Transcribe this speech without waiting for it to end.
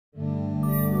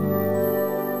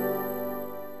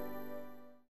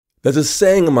There's a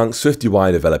saying amongst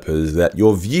SwiftUI developers that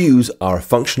your views are a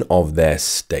function of their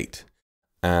state.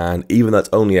 And even though that's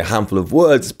only a handful of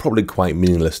words, it's probably quite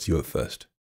meaningless to you at first.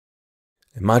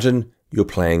 Imagine you're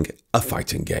playing a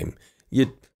fighting game.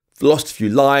 You lost a few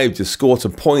lives, you scored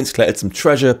some points, collected some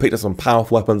treasure, picked up some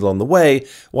powerful weapons along the way,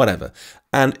 whatever.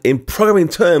 And in programming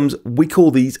terms, we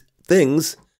call these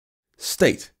things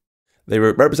state. They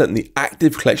represent the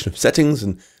active collection of settings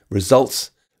and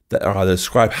results that are either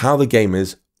describe how the game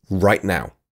is right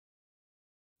now.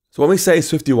 So when we say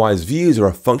SwiftUI's views are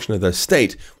a function of their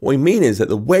state, what we mean is that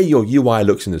the way your UI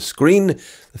looks in the screen,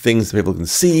 the things that people can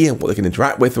see, and what they can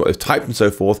interact with, what they've typed and so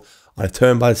forth, are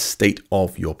determined by the state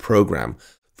of your program.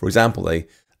 For example, they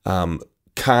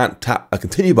can't tap a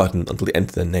continue button until they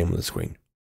enter their name on the screen.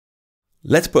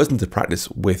 Let's put this into practice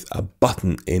with a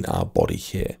button in our body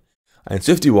here. And in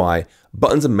SwiftUI,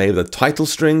 buttons are made with a title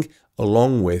string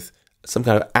along with some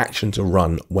kind of action to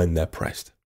run when they're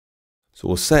pressed. So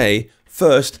we'll say,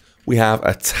 first, we have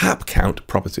a tap count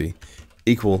property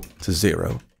equal to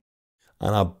 0.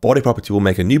 And our body property will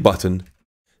make a new button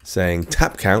saying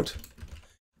tap count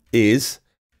is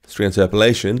string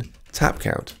interpolation tap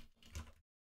count.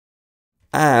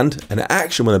 And an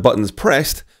action when the button is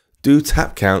pressed, do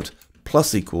tap count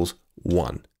plus equals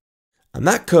 1. And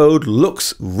that code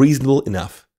looks reasonable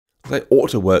enough. They ought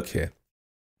to work here.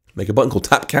 Make a button called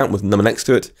tap count with a number next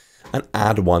to it and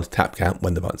add 1 to tap count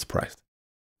when the button's pressed.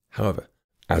 However,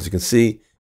 as you can see,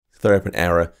 throw up an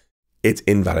error, it's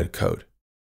invalid code.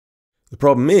 The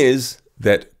problem is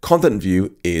that content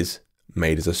view is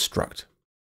made as a struct.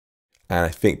 And I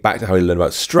think back to how we learned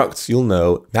about structs, you'll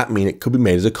know that means it could be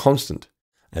made as a constant.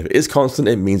 And if it is constant,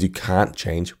 it means you can't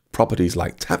change properties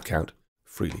like tap count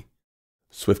freely.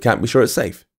 Swift can't be sure it's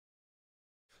safe.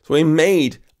 So we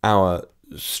made our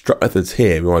struct methods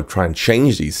here. We want to try and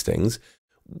change these things.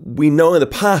 We know in the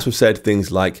past we've said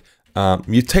things like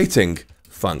mutating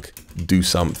func, do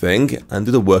something, and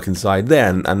do the work inside there,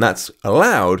 and that's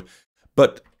allowed,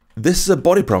 but this is a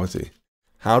body property.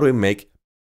 How do we make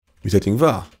mutating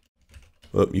var?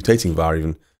 Or mutating var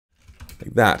even,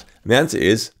 like that? And the answer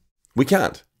is, we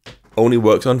can't. Only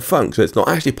works on func, so it's not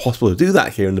actually possible to do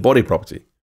that here in the body property.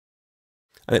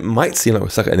 And it might seem like we're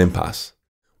stuck at an impasse.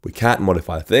 We can't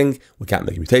modify a thing, we can't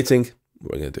make it mutating,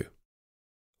 what are we going to do?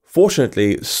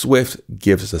 Fortunately, Swift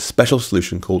gives us a special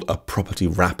solution called a property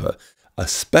wrapper, a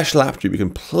special attribute we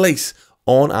can place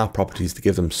on our properties to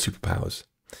give them superpowers.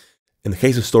 In the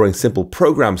case of storing simple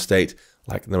program state,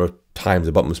 like the number of times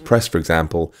a button was pressed, for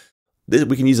example,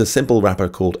 we can use a simple wrapper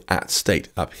called @state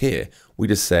up here. We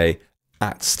just say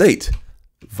 @state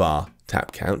var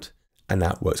tap count, and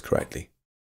that works correctly.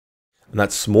 And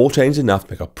that's small change enough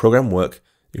to make our program work.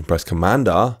 You can press Command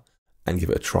R and give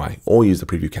it a try, or use the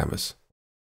preview canvas.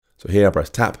 So here I press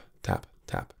tap, tap,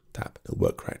 tap, tap. It'll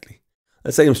work correctly.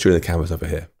 Let's say I'm true in the canvas over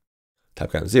here.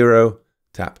 Tap count 0,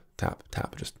 tap, tap,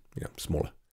 tap, just smaller.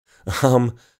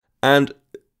 And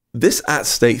this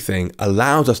 @state thing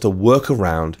allows us to work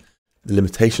around the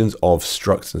limitations of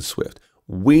structs in Swift.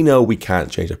 We know we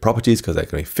can't change the properties because they're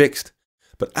going to be fixed,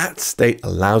 but @state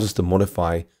allows us to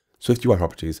modify SwiftUI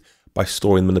properties by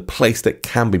storing them in a place that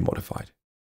can be modified.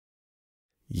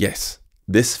 Yes,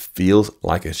 this feels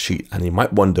like a cheat, and you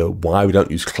might wonder why we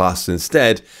don't use classes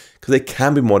instead, because they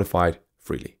can be modified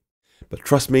freely. But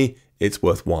trust me, it's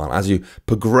worthwhile. As you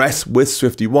progress with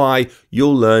SwiftUI,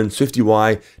 you'll learn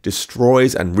SwiftUI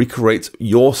destroys and recreates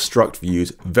your struct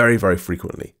views very, very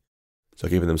frequently. So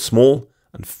keeping them small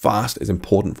and fast is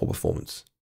important for performance.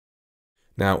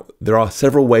 Now, there are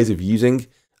several ways of using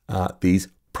these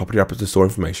property wrappers to store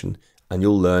information, and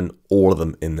you'll learn all of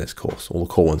them in this course, all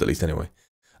the core ones at least anyway.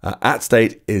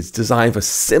 @state is designed for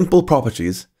simple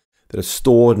properties that are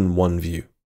stored in one view.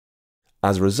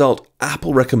 As a result,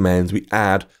 Apple recommends we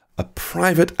add a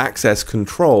private access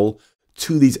control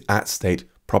to these @state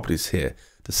properties here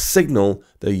to signal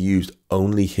they're used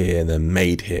only here and they're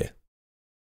made here.